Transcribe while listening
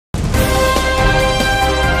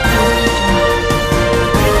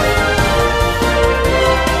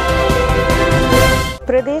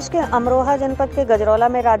प्रदेश के अमरोहा जनपद के गजरौला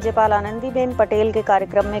में राज्यपाल आनंदीबेन पटेल के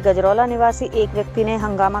कार्यक्रम में गजरौला निवासी एक व्यक्ति ने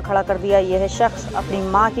हंगामा खड़ा कर दिया। यह शख्स अपनी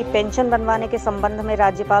मां की पेंशन बनवाने के संबंध में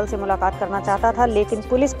राज्यपाल से मुलाकात करना चाहता था, लेकिन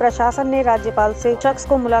पुलिस प्रशासन ने राज्यपाल से शख्स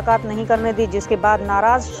को मुलाकात नहीं करने दी, जिसके बाद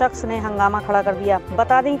नाराज शख्स ने हंगामा खड़ा कर दिया।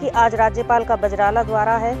 बता दें कि आज राज्यपाल का बजराला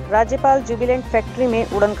द्वारा है। राज्यपाल जुबिलेंट फैक्ट्री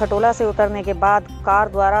में उड़न खटोला से उतरने के बाद कार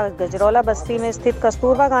द्वारा गजरौला बस्ती में स्थित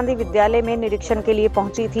कस्तूरबा गांधी विद्यालय में निरीक्षण के लिए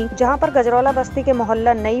पहुंची थी, जहां पर गजरौला बस्ती के मोहल्ला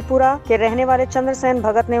नईपुरा के रहने वाले चंद्रसेन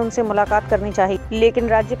भगत ने उनसे मुलाकात करनी चाहिए, लेकिन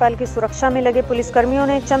राज्यपाल की सुरक्षा में लगे पुलिसकर्मियों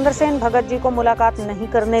ने चंद्रसेन भगत जी को मुलाकात नहीं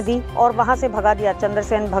करने दी और वहां से भगा दिया।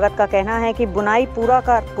 चंद्रसेन भगत का कहना है कि बुनाईपुरा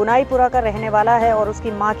का रहने वाला है और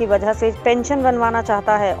उसकी मां की वजह से पेंशन बनवाना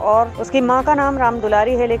चाहता है और उसकी मां का नाम राम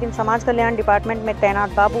दुलारी है, लेकिन समाज कल्याण डिपार्टमेंट में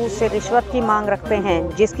तैनात बाबू उससे रिश्वत की मांग रखते हैं,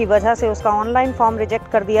 जिसकी वजह से उसका ऑनलाइन फॉर्म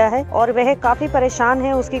रिजेक्ट कर दिया है और वह काफी परेशान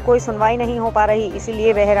है। उसकी कोई सुनवाई नहीं हो पा रही,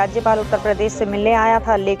 इसीलिए वह राज्यपाल उत्तर प्रदेश से मिलने आया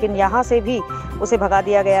था, लेकिन यहाँ से भी उसे भगा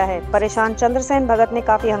दिया गया है। परेशान चंद्रसेन भगत ने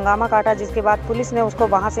काफी हंगामा काटा, जिसके बाद पुलिस ने उसको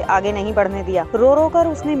वहाँ से आगे नहीं बढ़ने दिया। रो कर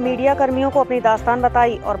उसने मीडिया कर्मियों को अपनी दास्तान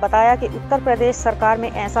बताई और बताया कि उत्तर प्रदेश सरकार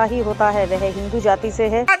में ऐसा ही होता है, वह हिंदू जाति से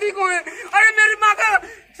है। अरे मेरी माँ का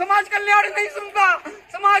समाज कल्याण नहीं सुनता,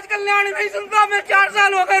 समाज कल्याण नहीं सुनता। मैं 4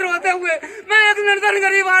 साल हो गए रोते हुए। मैं एक निर्धन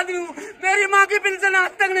गरीब आदमी हूँ, मेरी माँ की पेंशन आज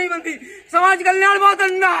तक नहीं बनती। समाज कल्याण बहुत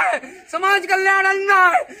अंधा है, समाज कल्याण अंधा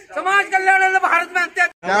है, समाज कल्याण भारत में हत्या।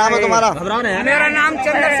 क्या नाम है तुम्हारा? मेरा नाम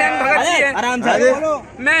चंद्रसेन भगत जी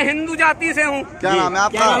है। मैं हिंदू जाति से हूँ। क्या नाम है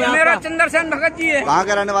आपका? मेरा चंद्रसेन भगत जी है। कहाँ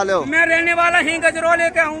के रहने वाले हो? मैं रहने वाला ही गजरौले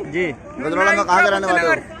का हूँ जी। गजरौला में कहाँ के रहने वाले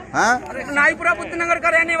हो? नाईपुरा बुद्ध नगर का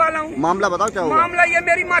रहने वाला हूँ। मामला बताओ क्या हुआ? मामला ये,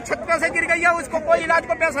 मेरी माँ छत पे से गिर गई है, उसको कोई इलाज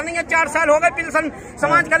को पैसा नहीं है। 4 साल हो गए, पेंशन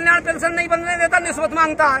समाज कल्याण पेंशन नहीं बनने देता, निस्बत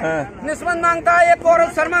मांगता है। निस्बत मांगता है। एक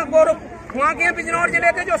गौरव शर्मा, गौरव वहाँ के बिजनौर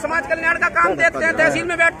जिले के जो समाज कल्याण का काम देखते हैं, तहसील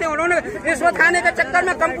में बैठते हैं, उन्होंने रिश्वत खाने के चक्कर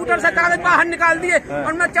में कंप्यूटर से कागज बाहर निकाल दिए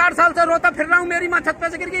और मैं 4 साल से रोता फिर रहा हूँ। मेरी माँ छत पे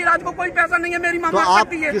से गिर गई, इलाज को कोई पैसा नहीं है। मेरी माँ आप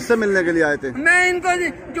किससे मिलने के लिए आए थे? मैं इनको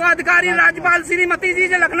जो अधिकारी राज्यपाल श्रीमती जी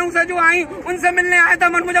जो लखनऊ से जो आई, उनसे मिलने आया था,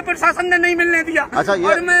 मगर मुझे प्रशासन ने नहीं मिलने दिया। अच्छा,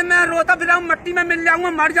 और मैं रोता फिर रहा हूँ, मट्टी में मिल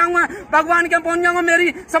जाऊंगा, मर जाऊंगा, भगवान के पहुंच जाऊंगा।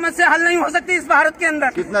 मेरी समस्या हल नहीं हो सकती इस भारत के अंदर।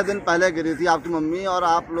 कितना दिन पहले गिरी थी आपकी मम्मी और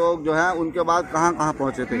आप लोग जो है उनके बाद कहाँ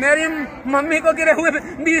पहुँचे थे? मेरी मम्मी को गिरे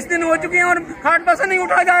 20 दिन हो चुके हैं और खाट पर से नहीं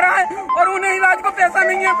उठा जा रहा है और उन्हें इलाज को पैसा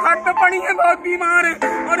नहीं है, खाट पे पड़ी है, बहुत बीमार है।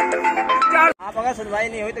 और आप अगर सुनवाई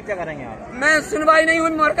नहीं हुई तो क्या करेंगे आप? मैं सुनवाई नहीं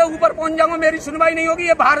हुई, मर के ऊपर पहुंच जाऊंगा। मेरी सुनवाई नहीं होगी।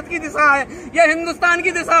 ये भारत की दिशा है, ये हिंदुस्तान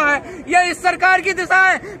की दिशा है, ये इस सरकार की दिशा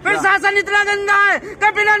है। प्रशासन इतना गंदा है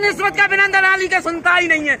कि बिना निस्बत का, बिना दलाली के सुनता ही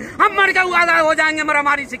नहीं है। हम मर के आजाद हो जाएंगे मगर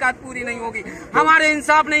हमारी शिकायत पूरी नहीं होगी, हमारे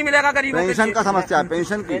इंसाफ नहीं मिलेगा गरीबों को। पेंशन का समस्या है,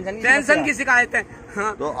 पेंशन की शिकायत है।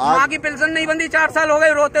 हाँ, तो माँ की पेंशन नहीं बनती। 4 साल हो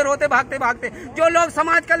गए रोते रोते, भागते भागते। जो लोग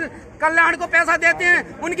समाज कल्याण को पैसा देते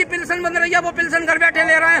हैं, उनकी पेंशन बन रही है, वो पेंशन घर बैठे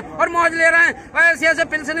ले रहे हैं और मौज ले रहे हैं। ऐसे ऐसे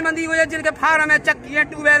पेंशन बंदी हुई है जिनके फार्म है, चक्की है,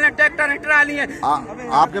 ट्यूबवेल है, ट्रैक्टर है, ट्राली है।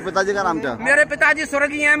 आपके पिताजी का नाम क्या? मेरे पिताजी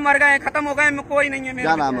स्वर्गीय हैं, मर गए, खत्म हो गए, कोई नहीं है।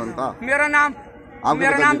 क्या नाम है उनका? मेरा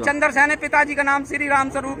नाम चंद्रसेन है। पिताजी का नाम श्री राम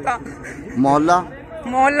स्वरूप था।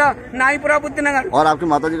 मोहल्ला नाईपुरा बुद्ध नगर। और आपकी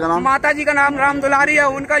माताजी का नाम? माताजी का नाम राम दुलारी है।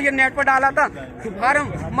 उनका ये नेट पर डाला था फार्म,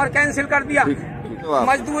 मर कैंसिल कर दिया।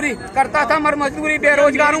 मजदूरी करता था, मर मजदूरी,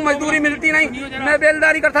 बेरोजगार हूँ, मजदूरी मिलती नहीं। मैं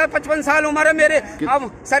बेलदारी करता था, 55 साल उम्र है मेरे। अब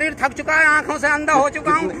शरीर थक चुका है, आंखों से अंधा हो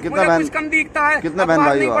चुका हूँ, मुझे कुछ कम दिखता है। कितने बहन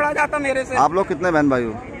भाई हो? पड़ा जाता मेरे से। आप लोग कितने बहन भाई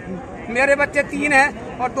हो? मेरे बच्चे 3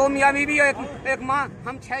 हैं और 2 मियाँ बीवी, एक माँ।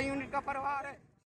 हम 6 यूनिट का परिवार है।